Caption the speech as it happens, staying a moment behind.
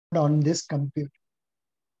on this computer.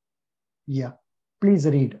 Yeah, please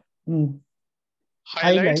read.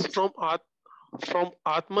 Highlights Highlights. from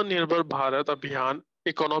Atmanirbhar Bharat Abhiyan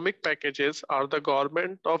economic packages are the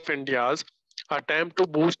government of India's attempt to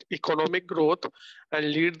boost economic growth and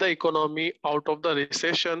lead the economy out of the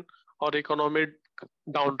recession or economic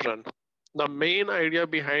downturn. The main idea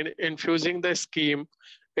behind infusing the scheme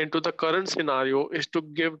into the current scenario is to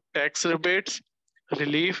give tax rebates,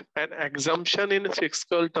 relief, and exemption in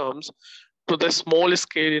fiscal terms to the small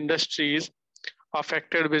scale industries,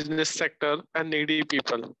 affected business sector, and needy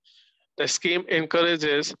people. The scheme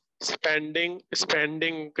encourages spending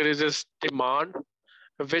increases demand,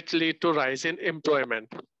 which lead to rise in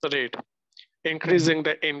employment rate, increasing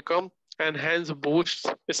the income and hence boosts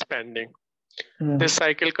spending. This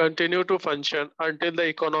cycle continue to function until the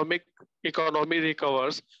economy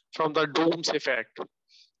recovers from the dooms effect.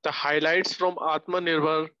 The highlights from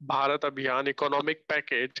Atmanirbhar Bharat Abhiyan economic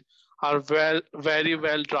package are very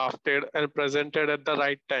well drafted and presented at the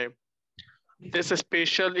right time. This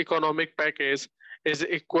special economic package is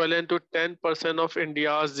equivalent to 10% of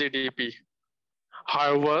India's GDP.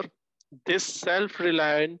 However, this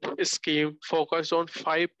self-reliant scheme focused on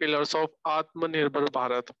 5 pillars of Atmanirbhar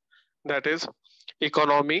Bharat, that is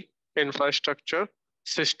economy, infrastructure,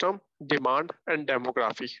 system, demand, and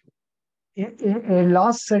demography.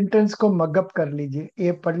 Last sentence को mug up कर लीजिए,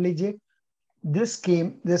 ये पढ़ लीजिए. This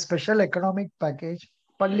scheme, this special economic package,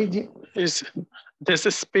 पढ़ लीजिए. This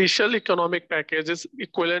special economic package is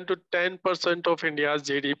equivalent to 10% of India's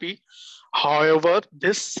GDP. However,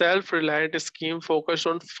 this self-reliant scheme focused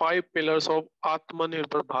on 5 pillars of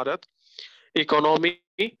Atmanirbhar Bharat: economy,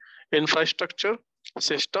 infrastructure,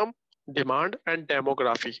 system, demand, and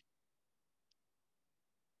demography.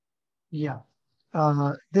 Yeah.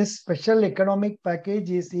 This special economic package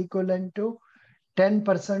is equivalent to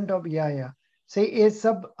 10% of Say ये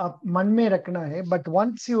सब आप मन में रखना है, but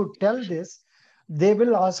once you tell this, they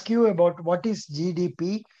will ask you about what is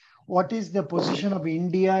GDP, what is the position of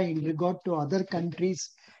India in regard to other countries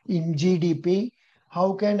in GDP,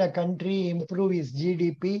 how can a country improve its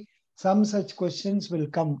GDP, some such questions will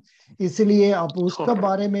come. इसलिए आप उसका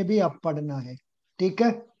बारे में भी आप पढ़ना है, ठीक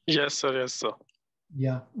है? Yes, sir. Yes, sir.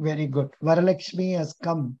 Yeah, very good. Varalakshmi has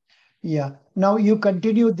come. Yeah. Now you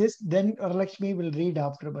continue this, then Varalakshmi will read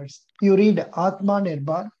afterwards. You read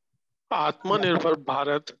Atmanirbhar. Atmanirbhar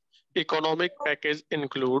Bharat economic package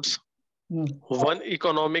includes one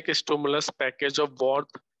economic stimulus package of worth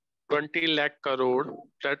 20 lakh crore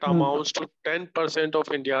that amounts to 10% of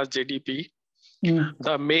India's GDP.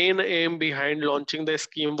 The main aim behind launching the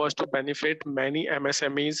scheme was to benefit many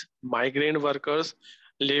MSMEs, migrant workers,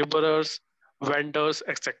 laborers, vendors,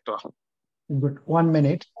 etc. Good. 1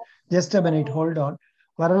 minute. Just a minute. Hold on.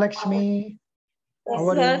 Varalakshmi.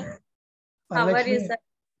 Yes, sir. How are you, sir?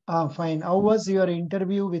 Fine. How was your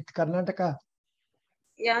interview with Karnataka?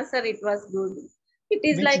 Yeah, sir. It was good. It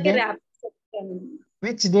is like a rapid section.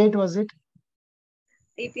 Which date was it?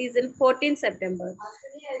 It is in 14 September.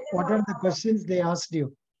 What are the questions they asked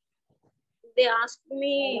you? They asked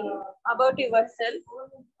me about yourself.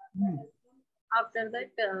 After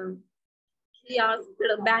that, he asked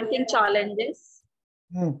banking challenges.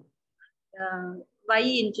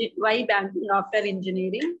 Why banking after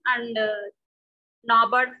engineering, and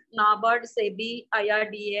NABARD, SEBI,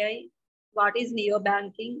 IRDAI, what is neo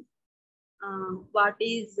banking, what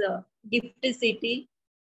is gift city.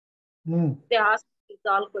 They asked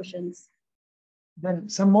all questions. Then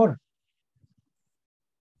some more.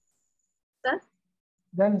 Sir?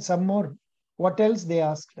 Then some more. What else they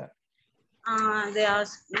asked? They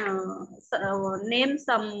asked name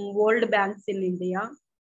some world banks in India.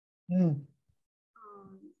 After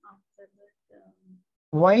that,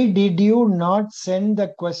 why did you not send the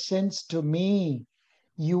questions to me?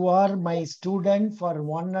 You are my student for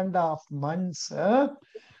 1.5 months. Huh?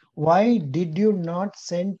 Why did you not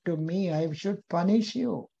send to me? I should punish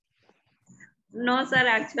you. No, sir.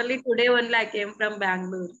 Actually, today only I came from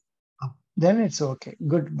Bangalore. Then it's okay.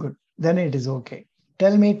 Good, good. Then it is okay.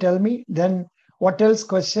 Tell me. Then what else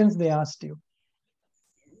questions they asked you?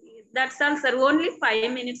 That's all, sir. Only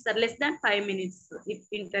 5 minutes, sir. Less than 5 minutes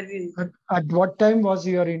interview. At what time was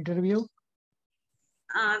your interview?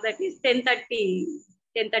 That is 10:30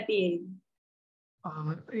 a.m.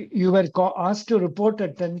 You were asked to report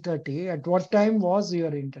at 10:30. At what time was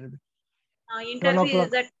your interview? Interview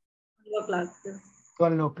is at 12 o'clock.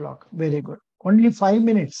 12 o'clock. Very good. Only 5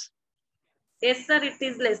 minutes. Yes, sir. It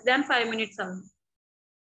is less than 5 minutes.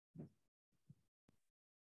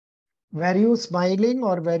 Were you smiling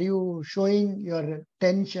or were you showing your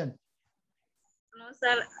tension? No,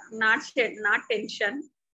 sir. Not tension.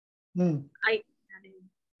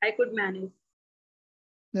 I could manage.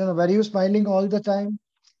 Were you smiling all the time?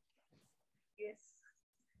 Yes.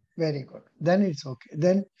 Very good. Then it's okay.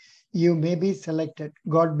 Then you may be selected.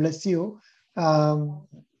 God bless you.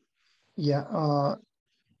 Yeah.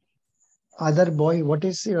 Other boy, what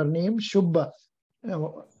is your name? Shubha.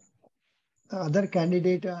 Other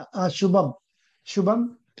candidate, Shubham.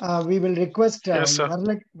 Shubham, we will request Yes, sir.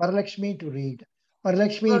 Varalakshmi to read.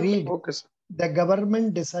 Varalakshmi, Okay. read. Okay, sir. The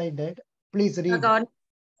government decided. Please The read. government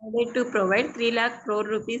decided to provide 3 lakh crore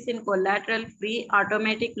rupees in collateral-free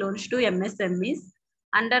automatic loans to MSMEs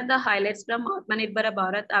under the highlights from Atmanirbhar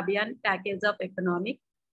Bharat Abhiyan package of economic.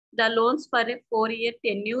 The loans for a 4-year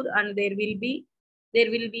tenure, and there will be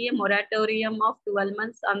a moratorium of 12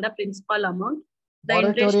 months on the principal amount. The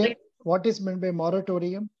interest Moratorium. rate What is meant by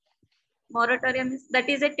moratorium? moratorium is that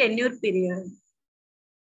is a tenure period.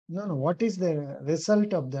 No. What is the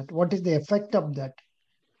result of that? What is the effect of that?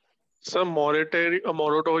 So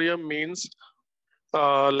moratorium means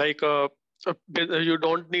you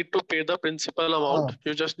don't need to pay the principal amount.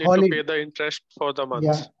 You just need to pay Holiday. the interest for the Yeah.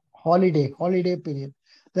 months. Holiday period.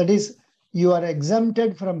 That is, you are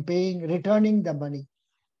exempted from returning the money.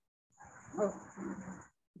 Oh.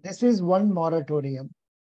 This is one moratorium.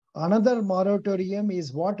 Another moratorium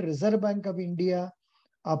is what Reserve Bank of India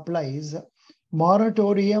applies.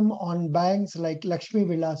 Moratorium on banks like Lakshmi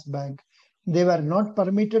Vilas Bank. They were not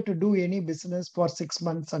permitted to do any business for 6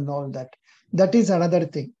 months and all that. That is another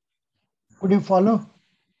thing. Could you follow?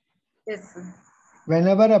 Yes, sir.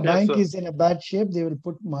 Whenever a Yes, bank sir. is in a bad shape, they will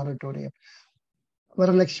put moratorium.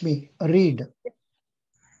 Varalakshmi, read.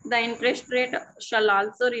 The interest rate shall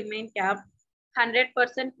also remain capped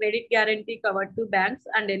 100% credit guarantee covered to banks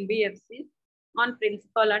and NBFCs on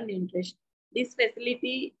principal and interest. This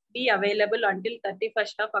facility be available until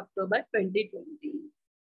 31st of October 2020.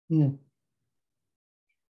 Hmm.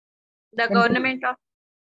 The Continue.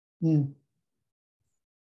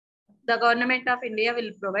 government of India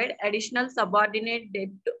will provide additional subordinate debt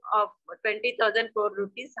of 20,000 crore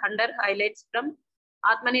rupees under highlights from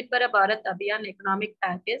Atmanirbhar Bharat Abhiyan economic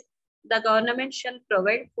package. The government shall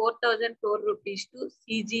provide 4,000 crore rupees to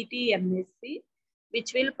CGTMSC,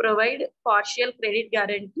 which will provide partial credit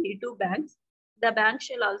guarantee to banks. The bank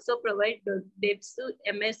shall also provide debts to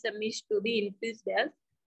MSMEs to be infused as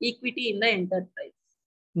equity in the enterprise.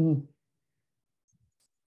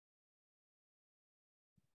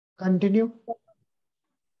 Continue.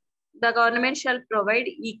 The government shall provide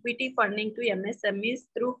equity funding to MSMEs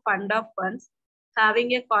through fund of funds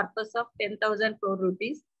having a corpus of 10,000 crore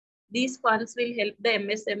rupees. These funds will help the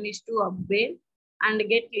MSMEs to upgrade and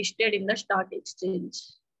get listed in the stock exchange.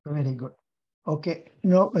 Very good. Okay.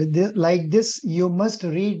 No, like this, you must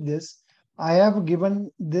read this. I have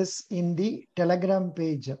given this in the Telegram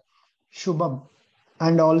page, Shubham.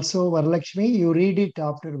 And also, Varalakshmi, you read it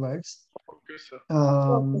afterwards. Okay, sir.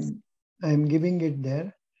 I'm giving it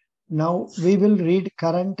there. Now, we will read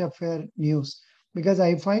current affair news because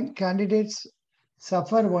I find candidates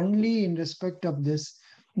suffer only in respect of this.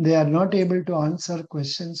 They are not able to answer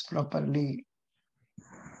questions properly.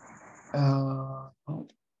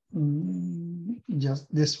 Just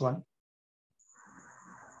this one.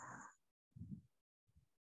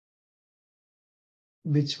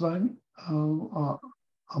 Which one?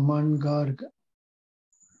 Aman Garg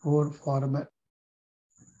or former.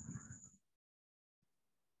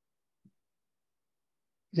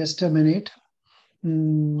 Just a minute.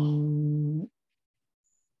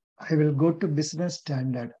 I will go to business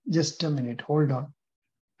standard. Just a minute. Hold on.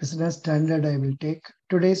 Business standard I will take.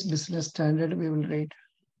 Today's business standard we will read.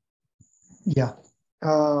 Yeah.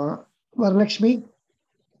 Varalakshmi?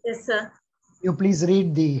 Yes, sir. You please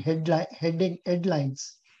read the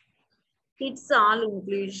headlines. It's all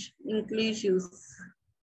inclusive.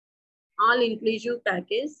 All inclusive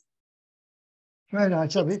package. Well,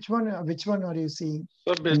 Acha, which one are you seeing?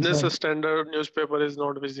 So business standard newspaper is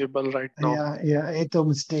not visible right now. Yeah, it's a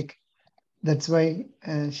mistake. That's why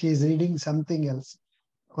she is reading something else.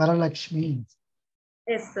 Varalakshmi.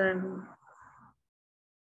 Yes, sir.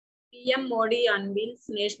 PM Modi unveils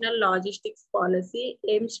national logistics policy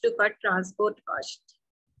aims to cut transport cost.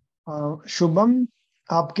 Shubham,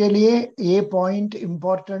 आपके लिए ये point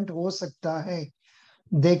important हो सकता है.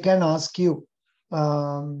 They can ask you.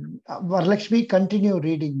 Varalakshmi, continue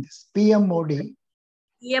reading this. PM Modi.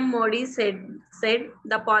 PM Modi said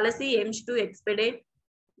the policy aims to expedite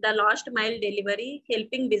the last mile delivery,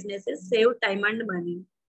 helping businesses save time and money.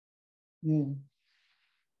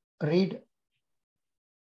 Read.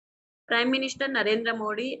 Prime Minister Narendra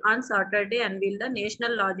Modi on Saturday unveiled the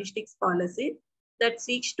national logistics policy that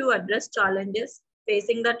seeks to address challenges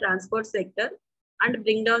facing the transport sector and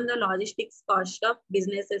bring down the logistics cost of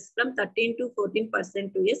businesses from 13 to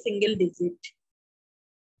 14% to a single digit.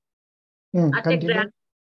 Continue.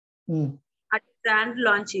 At a grand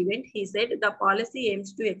launch event, he said the policy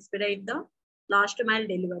aims to expedite the last mile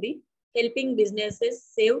delivery, helping businesses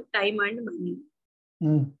save time and money.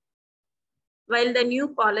 While the new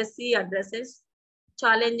policy addresses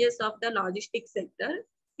challenges of the logistics sector,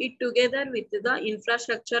 it together with the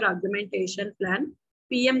infrastructure augmentation plan,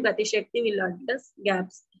 PM Gati Shakti will address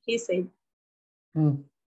gaps, he said. For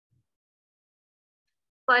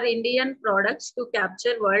Indian products to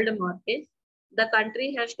capture world markets, the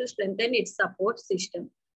country has to strengthen its support system.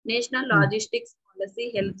 National logistics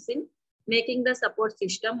policy helps in making the support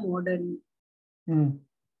system modern.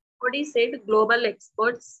 Modi said global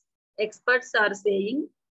experts are saying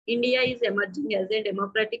India is emerging as a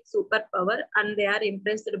democratic superpower and they are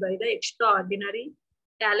impressed by the extraordinary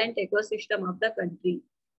talent ecosystem of the country.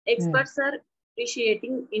 Experts are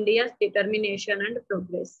appreciating India's determination and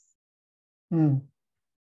progress.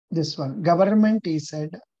 This one, government, he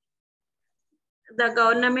said. The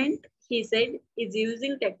government, he said, is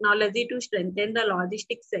using technology to strengthen the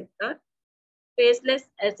logistics sector. Faceless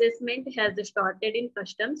assessment has started in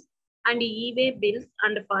customs and e-way bills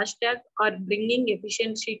and FASTag are bringing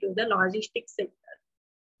efficiency to the logistics sector.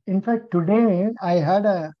 In fact, today I had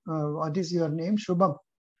a, what is your name, Shubham?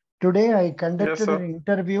 Today I conducted an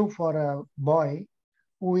interview for a boy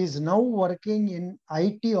who is now working in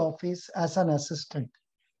IT office as an assistant.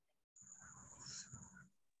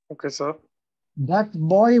 Okay, sir. That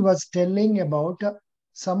boy was telling about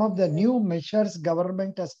some of the new measures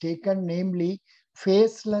government has taken, namely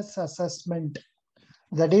faceless assessment.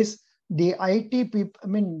 That is, the IT people, I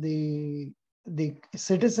mean, the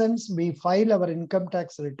citizens, we file our income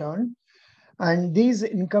tax return, and these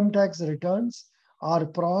income tax returns are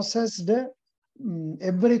processed,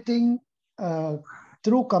 everything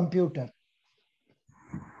through computer.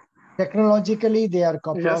 Technologically, they are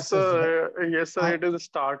processed. Yes, sir. It is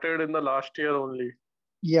started in the last year only.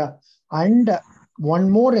 Yeah. And one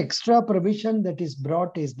more extra provision that is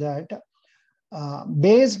brought is that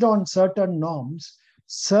based on certain norms,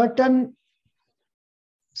 certain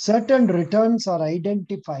returns are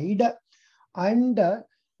identified and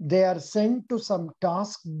they are sent to some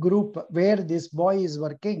task group where this boy is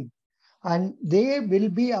working. And they will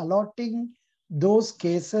be allotting those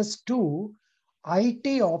cases to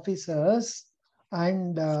IT officers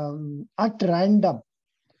and at random.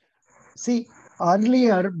 See,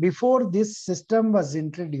 earlier, before this system was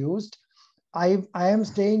introduced, I am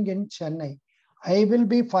staying in Chennai. I will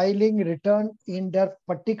be filing return in that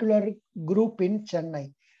particular group in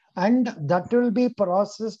Chennai. And that will be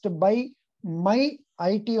processed by my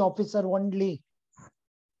IT officer only.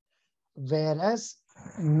 Whereas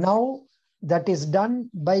now that is done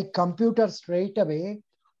by computer straight away.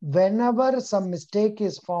 Whenever some mistake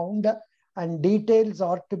is found and details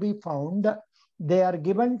are to be found, they are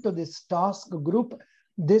given to this task group.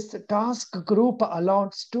 This task group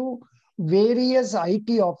allots to various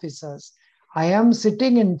IT officers. I am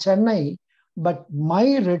sitting in Chennai, but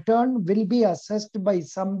my return will be assessed by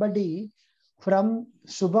somebody from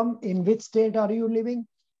Shubham. In which state are you living?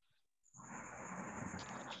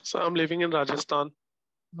 So I'm living in Rajasthan.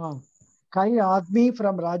 Kai Admi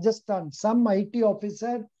from Rajasthan, some IT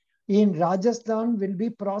officer in Rajasthan will be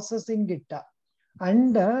processing it.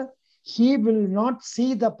 And he will not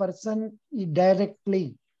see the person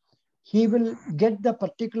directly. He will get the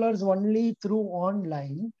particulars only through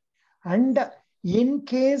online. And in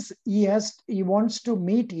case he wants to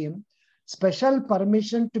meet him, special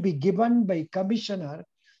permission to be given by commissioner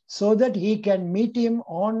so that he can meet him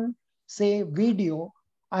on, say, video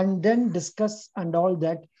and then discuss and all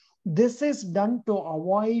that. This is done to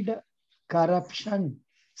avoid corruption.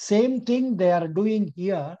 Same thing they are doing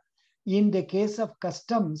here in the case of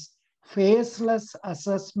customs, faceless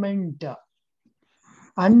assessment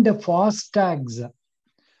and FASTags.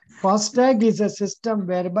 FASTag is a system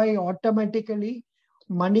whereby automatically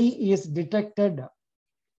money is detected.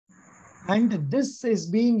 And this is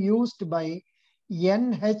being used by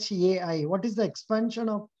NHAI. What is the expansion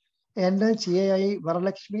of NHAI,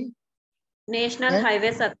 Varalakshmi? National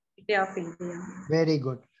Highways Authority of India. Very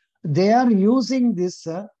good. They are using this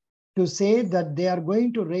to say that they are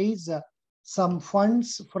going to raise some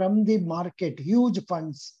funds from the market, huge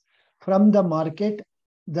funds from the market.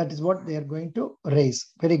 That is what they are going to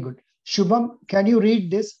raise. Very good. Shubham, can you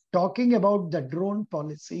read this? Talking about the drone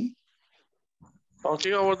policy.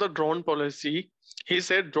 Talking about the drone policy, he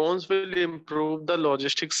said drones will improve the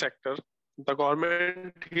logistics sector. The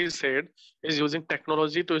government, he said, is using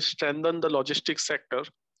technology to strengthen the logistics sector.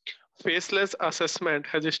 Faceless assessment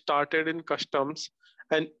has started in customs,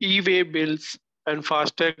 and e-way bills and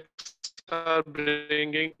FASTags are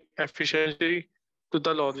bringing efficiency to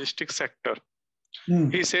the logistics sector.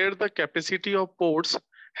 He said the capacity of ports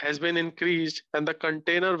has been increased and the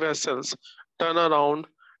container vessels turnaround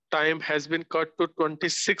time has been cut to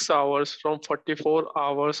 26 hours from 44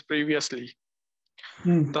 hours previously.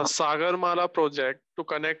 The Sagarmala project to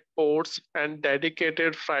connect ports and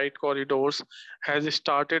dedicated freight corridors has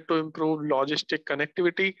started to improve logistic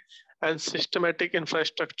connectivity and systematic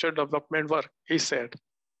infrastructure development work, he said.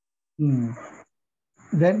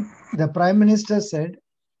 Then the Prime Minister said,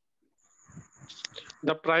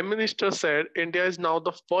 The Prime Minister said India is now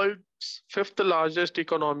the world's fifth largest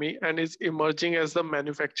economy and is emerging as the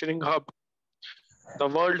manufacturing hub. The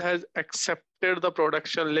world has accepted the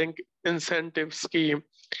production link incentive scheme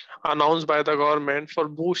announced by the government for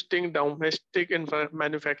boosting domestic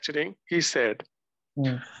manufacturing, he said.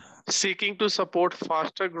 Seeking to support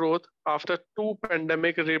faster growth after two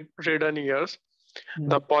pandemic-ridden years,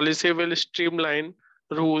 the policy will streamline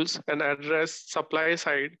rules and address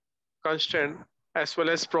supply-side constraints as well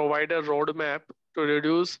as provide a roadmap to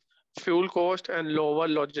reduce fuel cost and lower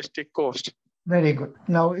logistic cost. Very good.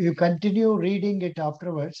 Now you continue reading it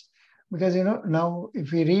afterwards, because now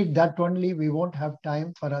if we read that only, we won't have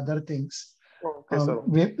time for other things. Okay, sir.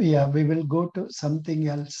 We will go to something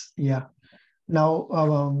else. Yeah. Now,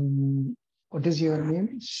 what is your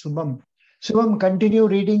name? Shubham. Shubham, continue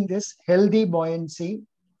reading this. Healthy buoyancy,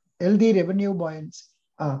 healthy revenue buoyancy.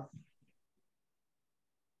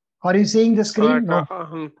 Are you seeing the screen? No.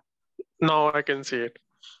 Now I can see it.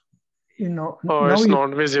 Oh, it's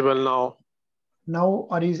not visible now. Now,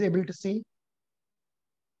 are you able to see?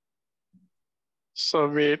 So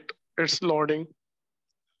wait, it's loading.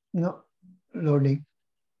 No, loading.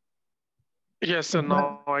 Yes, sir.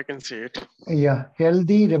 Now I can see it. Yeah,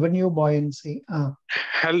 healthy revenue buoyancy.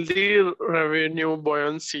 Healthy revenue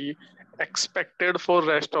buoyancy expected for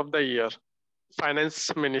rest of the year.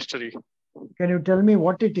 Finance Ministry. Can you tell me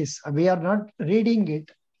what it is? We are not reading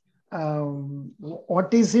it.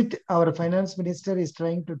 What is it our Finance Minister is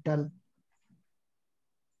trying to tell?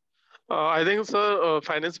 I think, sir,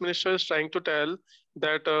 Finance Minister is trying to tell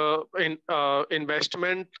that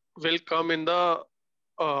investment will come in the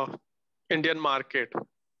Indian market.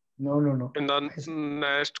 No. In the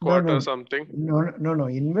next quarter or something. No.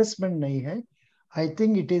 Investment nahi hai. I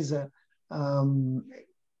think it is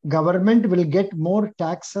government will get more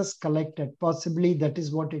taxes collected. Possibly that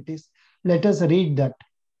is what it is. Let us read that.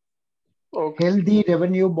 Okay. Healthy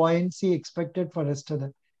revenue buoyancy expected for rest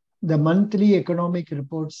of the monthly economic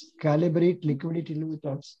reports calibrate liquidity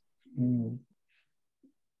limits.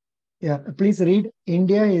 Yeah, please read.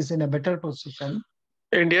 India is in a better position.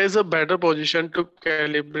 India is a better position to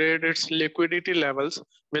calibrate its liquidity levels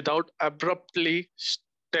without abruptly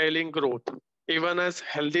stalling growth, even as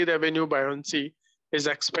healthy revenue buoyancy is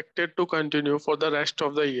expected to continue for the rest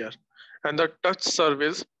of the year, and the touch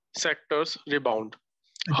service sectors rebound.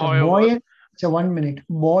 However, 1 minute.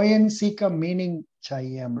 Buoyancy का meaning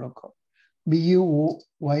चाहिए हम लोग को. B-U-Y-A-N-C-Y.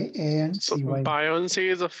 Buoyancy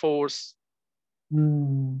is a force.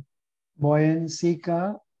 Buoyancy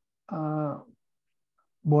का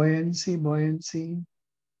buoyancy.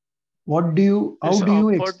 How do you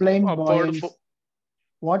explain buoyancy?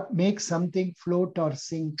 What makes something float or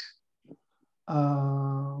sink?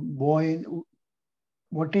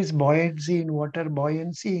 What is buoyancy in water?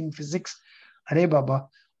 Buoyancy in physics? Arey Baba,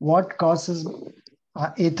 what causes?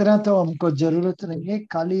 इतना तो हमको जरूरत नहीं है,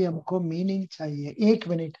 खाली हमको meaning चाहिए. 1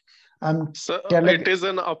 minute. It is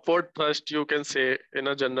an upward thrust, you can say, in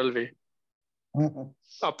a general way.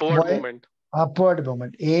 Upward movement. Upward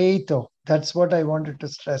movement. That's what I wanted to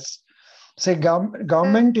stress. Say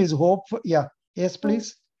government is hopeful. Yeah. Yes,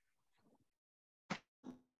 please.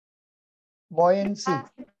 Buoyancy.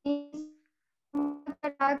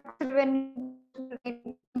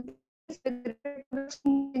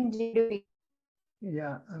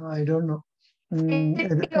 Yeah, I don't know.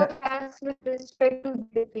 With respect to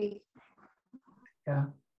GPAY. Yeah.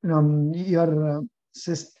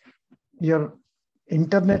 Your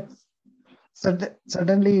internet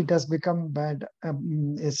suddenly it has become bad.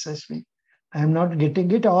 Especially, I am not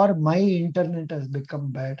getting it, or my internet has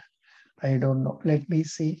become bad. I don't know. Let me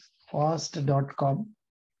see. Fast.com.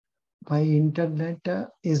 My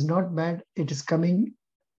internet is not bad. It is coming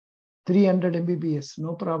 300 Mbps.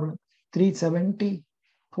 No problem. 370,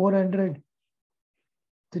 400,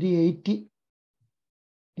 380.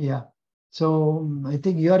 Yeah. So I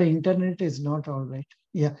think your internet is not all right.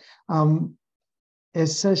 Yeah.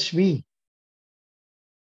 SSV.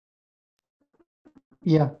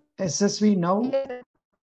 Yeah. SSV now.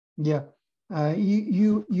 Yeah.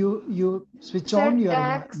 You switch Sir, on your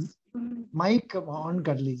tax. mic on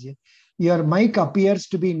kar lijiye. Your mic appears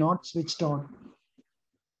to be not switched on.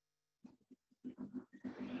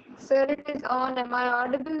 Sir, it is on. Am I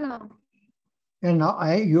audible now? And now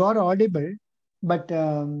you are audible, but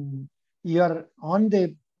you're on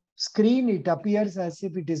the screen. It appears as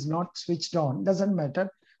if it is not switched on. Doesn't matter.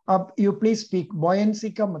 You please speak.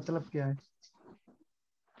 Buoyancy का मतलब क्या है?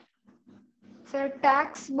 Sir,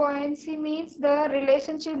 tax buoyancy means the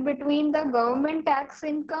relationship between the government tax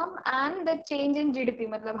income and the change in GDP.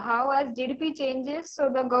 Matlab, how as GDP changes, so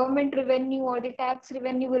the government revenue or the tax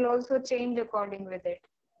revenue will also change according with it.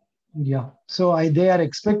 Yeah. So they are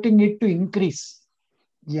expecting it to increase.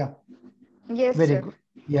 Yeah. Yes, Very sir. good.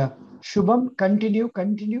 Yeah. Shubham, continue.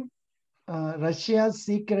 Russia's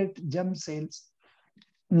secret gem sales.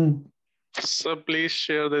 Sir, please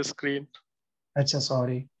share the screen. Acha,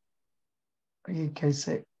 sorry.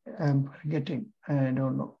 I'm forgetting. I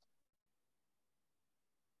don't know.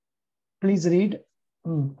 Please read.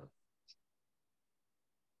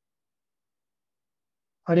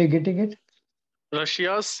 Are you getting it?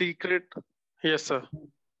 Russia's secret, yes, sir.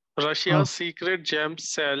 Russia's secret gem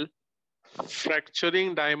sell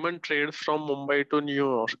fracturing diamond trade from Mumbai to New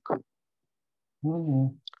York.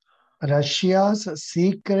 Russia's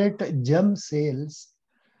secret gem sales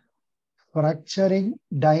fracturing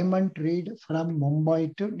diamond trade from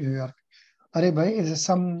Mumbai to New York. अरे भाई, is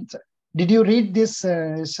some. Did you read this,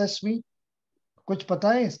 Sashmi? कुछ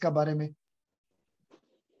पता है इसका बारे में?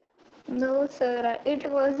 No, sir. It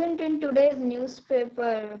wasn't in today's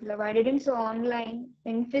newspaper. I didn't saw online.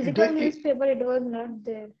 In physical newspaper, it was not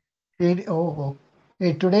there.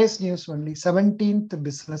 Today's news only. 17th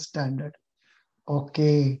Business Standard.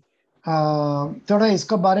 Okay. थोड़ा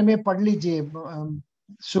इसका बारे में पढ़ लीजिए,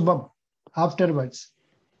 Shubham, afterwards.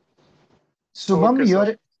 Shubham,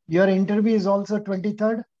 Okay, your interview is also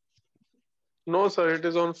 23rd? No, sir. It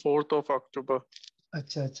is on 4th of October.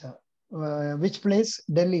 Acha. Which place?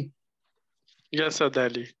 Delhi. Yes, sir,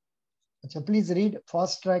 Delhi. Acha, please read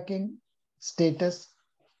fast tracking status.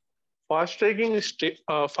 Fast tracking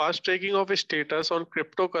of status on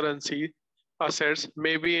cryptocurrency assets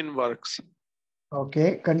may be in works.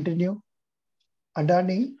 Okay, continue.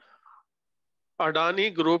 Adani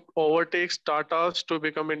Group overtakes Tata's to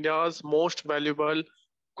become India's most valuable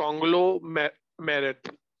conglomerate.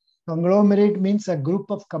 Conglomerate means a group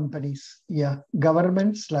of companies. Yeah.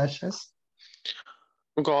 Government slashes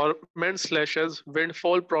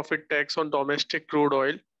windfall profit tax on domestic crude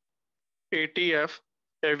oil, ATF,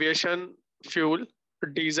 aviation fuel,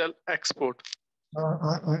 diesel export.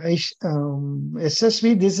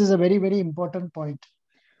 SSV, this is a very, very important point.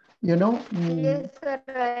 You know, Yes, sir.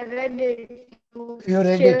 I read it. You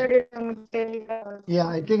read shared it. on Telegram. Yeah,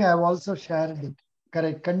 I think I have also shared it.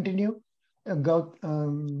 Correct. Continue.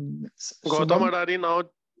 Gautam Adani now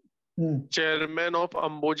chairman of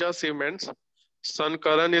Ambuja Cements.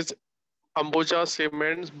 Sankaran is Ambuja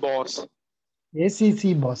Cements boss.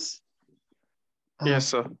 ACC boss. Yes,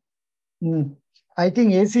 sir. I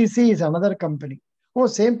think ACC is another company. Oh,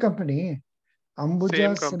 same company. Ambuja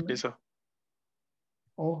Same company, sir.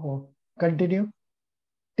 Oh, continue.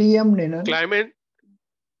 TM Ninan.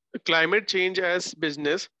 Climate change as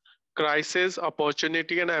business, crisis,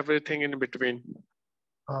 opportunity, and everything in between.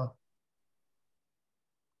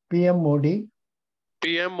 PM Modi.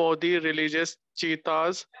 PM Modi releases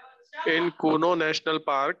cheetahs in Kuno National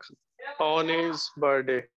Park on his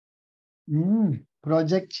birthday.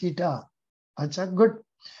 Project Cheetah. Acha, good.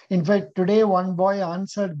 In fact, today one boy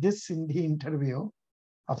answered this in the interview.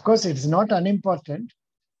 Of course, it's not unimportant,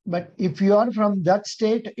 but if you are from that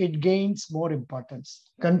state, it gains more importance.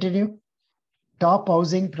 Continue. Top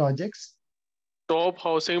housing projects. Top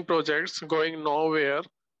housing projects going nowhere.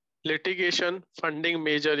 Litigation funding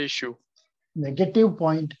major issue. Negative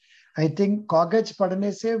point. I think Kagaj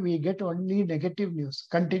padne se we get only negative news.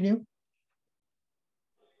 Continue.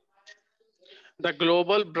 The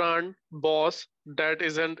global brand boss that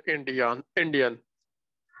isn't Indian.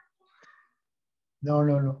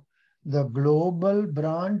 No. The global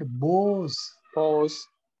brand Bose. Bose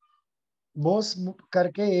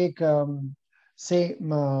करके एक say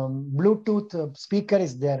Bluetooth speaker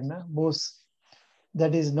is there, na? Bose.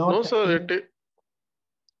 That is not. No, sir.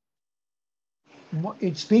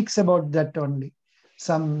 It speaks about that only.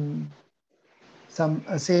 Some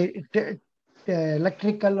say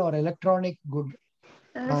electrical or electronic good.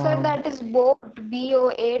 Sir, that is BOAT.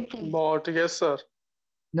 BOAT. BOAT, yes, sir.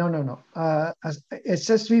 No.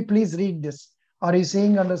 SSV, please read this. Are you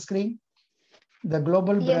seeing on the screen? The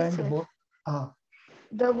global brand. Yes, sir.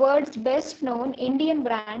 The world's best known Indian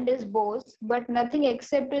brand is Bose, but nothing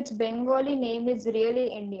except its Bengali name is really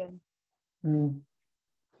Indian.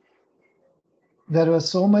 There was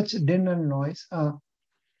so much din and noise.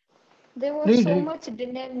 There was Read, so read. much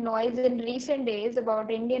din and noise in recent days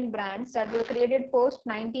about Indian brands that were created post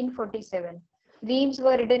 1947. Memes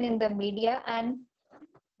were written in the media, and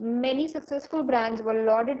many successful brands were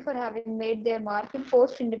lauded for having made their mark in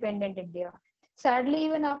post independent India. Sadly,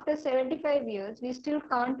 even after 75 years, we still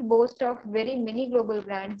can't boast of very many global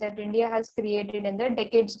brands that India has created in the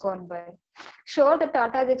decades gone by. Sure, the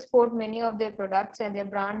Tatas export many of their products and their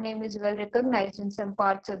brand name is well recognized in some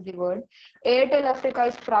parts of the world. Airtel Africa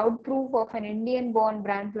is proud proof of an Indian born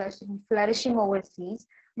brand flourishing overseas,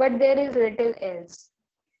 but there is little else.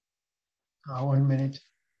 1 minute.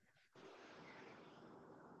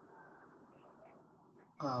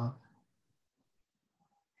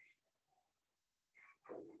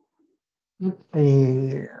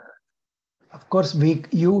 Of course,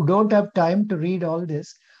 you don't have time to read all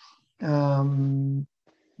this.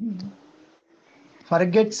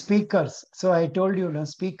 Forget speakers. So I told you, no,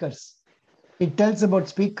 speakers. It tells about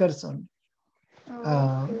speakers only.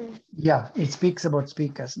 Yeah, it speaks about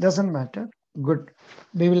speakers. Doesn't matter. Good.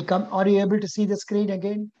 We will come. Are you able to see the screen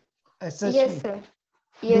again? Yes, sir.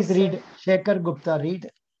 Please Yes, read. sir. Shekhar Gupta, read.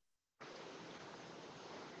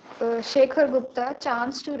 Shekhar Gupta,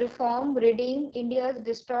 chance to reform, reading India's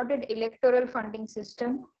distorted electoral funding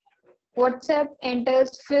system. WhatsApp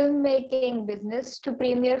enters filmmaking business to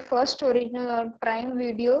premiere first original on Prime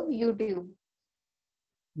Video, YouTube.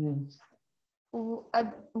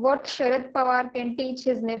 What Sharad Pawar can teach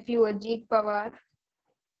his nephew Ajit Pawar.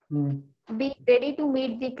 Be ready to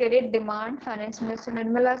meet the credit demand, Finance Minister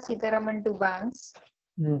Nirmala Sitharaman to banks.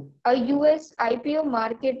 A US IPO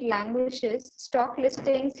market languishes, stock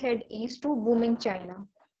listings head east to booming China.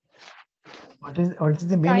 What is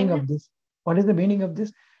the meaning of this? What is the meaning of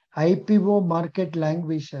this? IPO market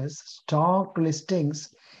languishes, stock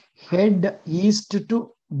listings head east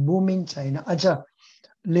to booming China. Acha,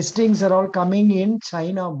 listings are all coming in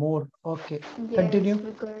China more. Okay, yes, continue.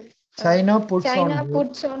 Because, China puts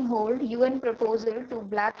on hold UN proposal to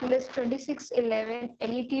blacklist 2611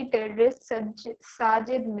 LET terrorist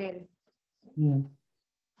Sajid Mir.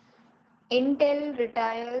 Intel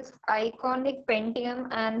retires iconic Pentium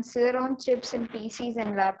and Celeron chips in PCs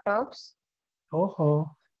and laptops.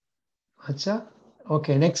 Acha.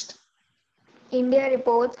 Okay, next. India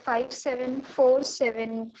reports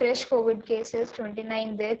 5747 fresh COVID cases,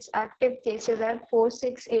 29 deaths, active cases at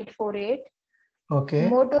 46848. Okay.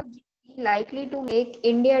 MotoGP likely to make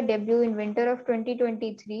India debut in winter of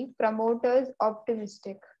 2023, promoters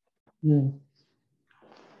optimistic.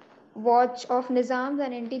 Watch of Nizams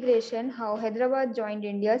and integration, how Hyderabad joined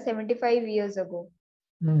India 75 years ago.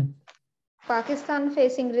 Pakistan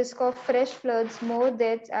facing risk of fresh floods, more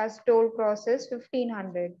deaths as toll crosses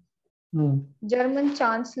 1500. German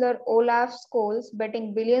Chancellor Olaf Scholz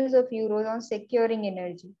betting billions of euros on securing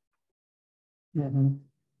energy.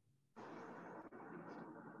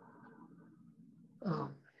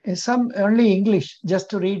 Some only English, just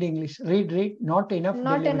to read English. Read. Not enough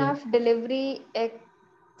Not delivery. enough delivery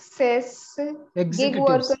excess. Gig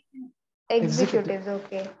workers, executives,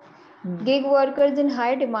 okay. Gig workers in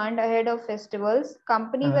high demand ahead of festivals.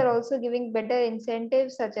 Companies are also giving better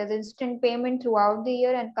incentives such as instant payment throughout the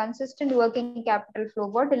year and consistent working capital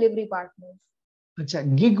flow for delivery partners. Achha,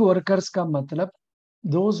 gig workers ka matlab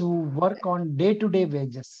those who work on day-to-day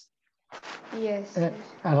wages. Yes.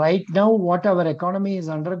 Right now, what our economy is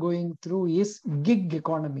undergoing through is gig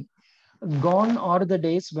economy. Gone are the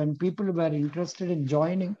days when people were interested in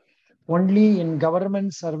joining only in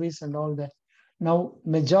government service and all that. Now,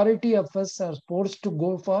 majority of us are forced to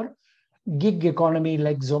go for gig economy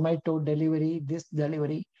like Zomato delivery, this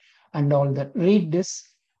delivery, and all that. Read this.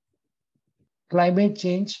 Climate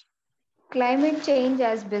change. Climate change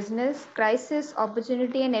as business, crisis,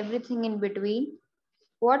 opportunity, and everything in between.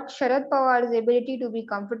 What Sharad Pawar's ability to be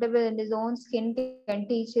comfortable in his own skin can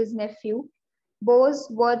teach his nephew. Bose,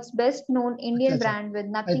 world's best known Indian brand with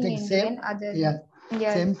nothing Indian other than.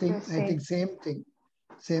 Yeah, same thing. I think same thing.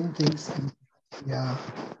 Same things. Yeah.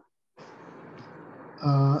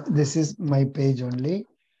 This is my page only.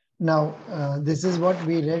 Now, this is what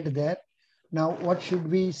we read there. Now, what should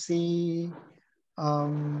we see?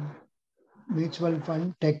 Mutual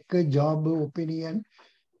fund, tech, job, opinion,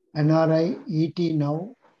 NRI, ET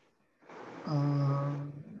now,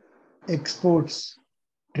 exports,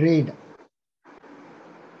 trade.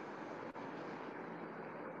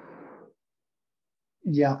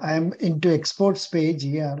 Yeah, I am into exports page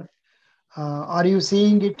here. Are you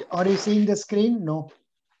seeing it? Are you seeing the screen? No.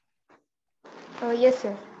 Yes,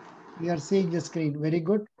 sir. We are seeing the screen. Very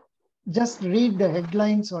good. Just read the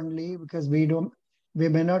headlines only because we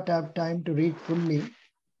may not have time to read fully.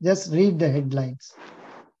 Just read the headlines.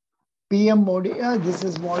 PM Modi, this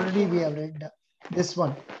is already we have read. This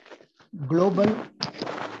one, global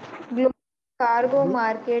Global cargo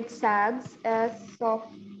market sags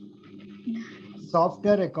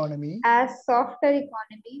softer economy. as softer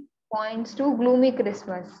economy points to gloomy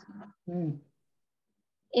Christmas. Imports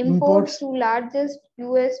Imports. to largest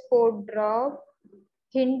US port drop,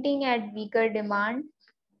 hinting at weaker demand.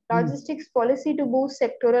 Logistics policy to boost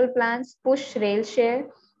sectoral plans push rail share.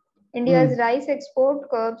 India's rice export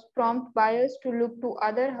curbs prompt buyers to look to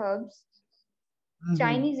other hubs.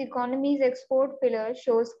 Chinese economy's export pillar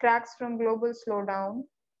shows cracks from global slowdown.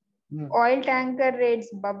 Oil tanker rates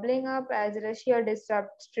bubbling up as Russia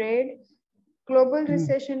disrupts trade. Global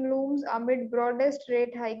recession looms amid broadest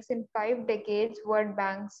rate hikes in 5 decades, World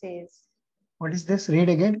Bank says. What is this? Read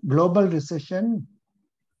again. Global recession.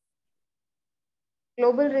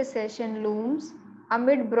 Global recession looms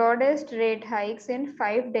amid broadest rate hikes in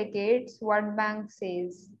 5 decades, World Bank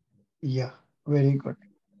says. Yeah, very good.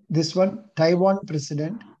 This one, Taiwan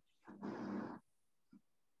president.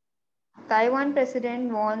 Taiwan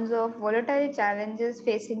president warns of volatile challenges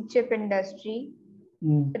facing chip industry.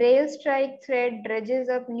 Rail strike threat dredges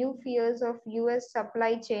up new fears of US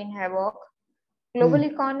supply chain havoc. Global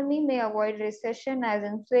economy may avoid recession as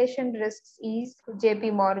inflation risks ease,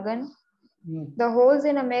 JP Morgan. The holes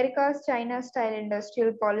in America's China-style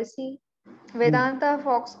industrial policy. Vedanta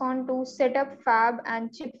Foxconn to set up fab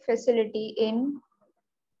and chip facility in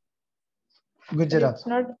Gujarat. It's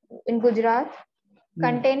not in Gujarat.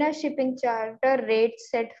 Container shipping charter rates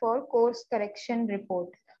set for course correction report.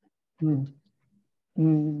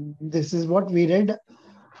 This is what we read.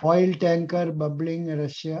 Oil tanker bubbling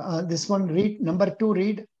Russia. This one read. Number 2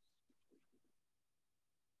 read.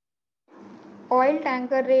 Oil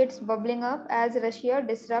tanker rates bubbling up as Russia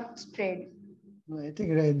disrupts trade. I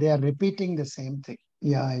think they are repeating the same thing.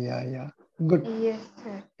 Yeah. Good. Yes,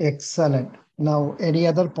 sir. Excellent. Now, any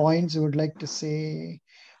other points you would like to say?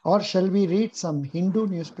 Or shall we read some Hindu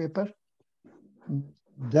newspaper?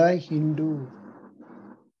 The Hindu.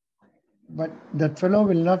 But that fellow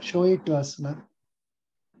will not show it to us, na?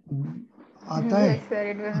 Yes, sir.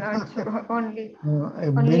 It will not show only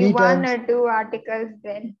Many one times or two articles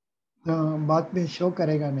then. बात में show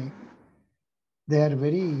करेगा नहीं. They are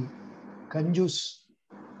very कंजूस.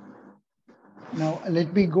 Now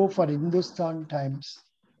let me go for Hindustan Times.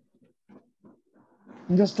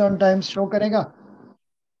 Hindustan Times show करेगा?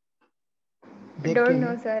 Don't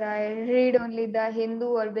know, sir. I read only the Hindu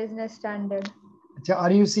or Business Standard.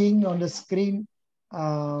 Are you seeing on the screen?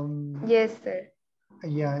 Yes, sir.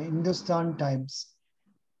 Yeah, Hindustan Times.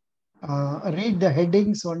 Read the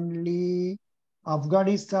headings only.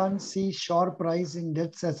 Afghanistan sees sharp rise in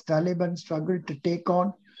deaths as Taliban struggle to take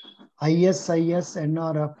on ISIS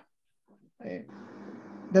NRF.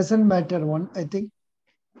 Doesn't matter. I think.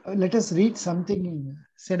 Let us read something in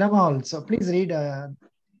cinema also. Please read.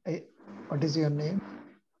 What is your name?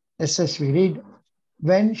 SSV. Read.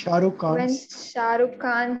 When Shah Rukh Khan's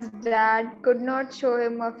dad could not show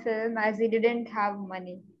him a film as he didn't have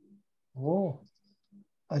money. Oh,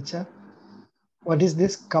 acha. What is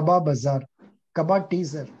this? Kaba Bazaar. Kaba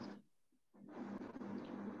teaser.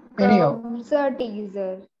 Anyhow. Kabza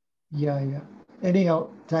teaser. Yeah. Anyhow,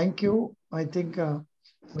 thank you. I think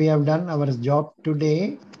we have done our job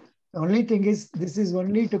today. The only thing is, this is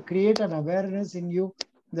only to create an awareness in you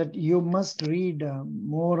that you must read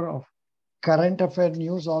more of current affair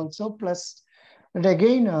news also. Plus, but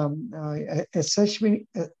again, SSV,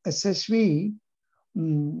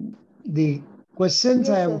 the questions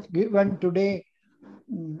I have given today,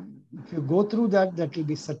 if you go through that, that will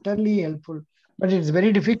be certainly helpful. But it's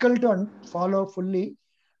very difficult to follow fully.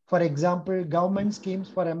 For example, government schemes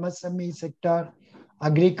for MSME sector,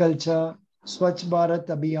 agriculture, Swachh Bharat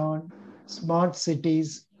Abhiyan, smart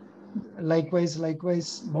cities, likewise,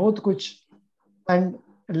 bahut kuch. And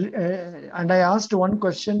I asked one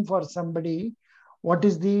question for somebody, what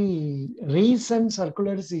is the recent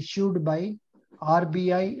circulars issued by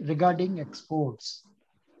RBI regarding exports?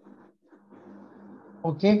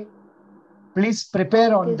 Okay, please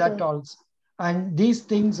prepare on that also. And these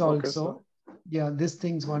things also, these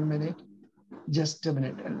things, 1 minute, just a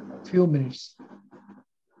minute, a few minutes.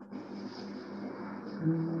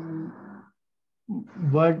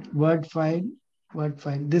 Word file,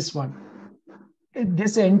 this one.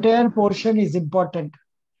 This entire portion is important.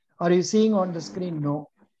 Are you seeing on the screen? No.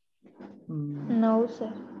 No,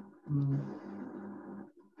 sir.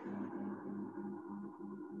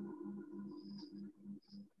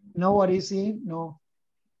 Now are you seeing? No.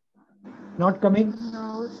 Not coming?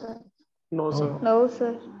 No, sir. No, sir. Oh, No,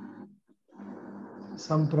 sir.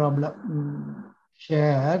 some problem.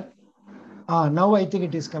 Share. Now I think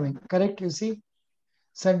it is coming. Correct, you see?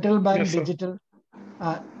 Central bank Yes, sir. digital.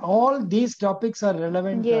 All these topics are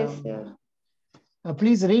relevant. Yes, sir.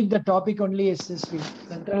 Please read the topic only, SSV.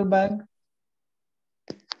 Central bank.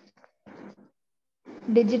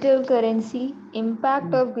 Digital currency,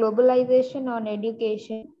 impact of globalization on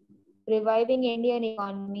education, reviving Indian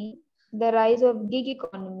economy, the rise of gig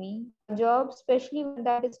economy, a job, especially one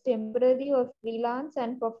that is temporary or freelance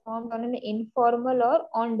and performed on an informal or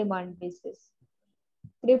on-demand basis.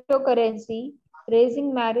 Cryptocurrency,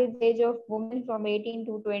 raising marriage age of women from 18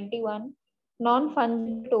 to 21,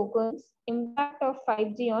 non-fungible tokens, impact of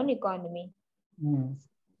 5G on economy.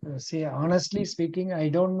 See, honestly speaking, I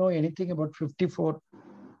don't know anything about 54.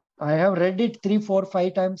 I have read it 3, 4,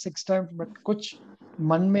 5 times, 6 times, but kuch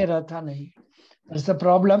man mein rehta nahi. That's the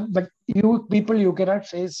problem. But you people, you cannot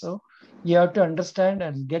say so. You have to understand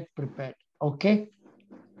and get prepared. Okay.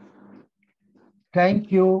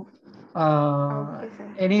 Thank you. Okay,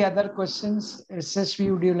 sir. Any other questions?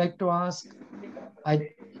 SSV, would you like to ask?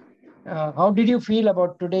 How did you feel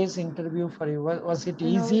about today's interview for you? Was it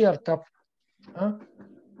easy or tough? Huh?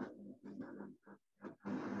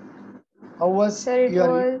 How was Sir, it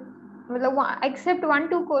your was except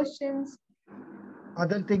 1-2 questions.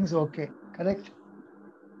 other things? Okay, correct.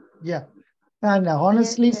 Yeah. And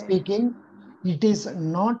honestly Yes, sir. speaking, it is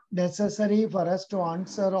not necessary for us to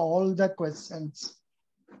answer all the questions.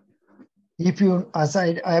 If you, as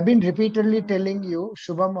I have been repeatedly telling you,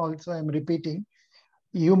 Shubham also I'm repeating,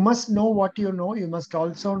 you must know what you know. You must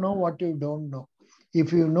also know what you don't know.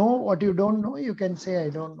 If you know what you don't know, you can say, I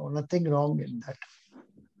don't know. Nothing wrong in that.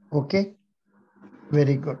 Okay.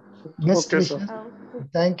 Very good. Best Okay, sir. wishes.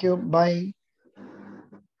 Thank you. Bye.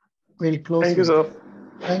 We'll close. Thank you, sir.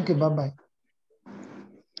 Thank you. Bye-bye.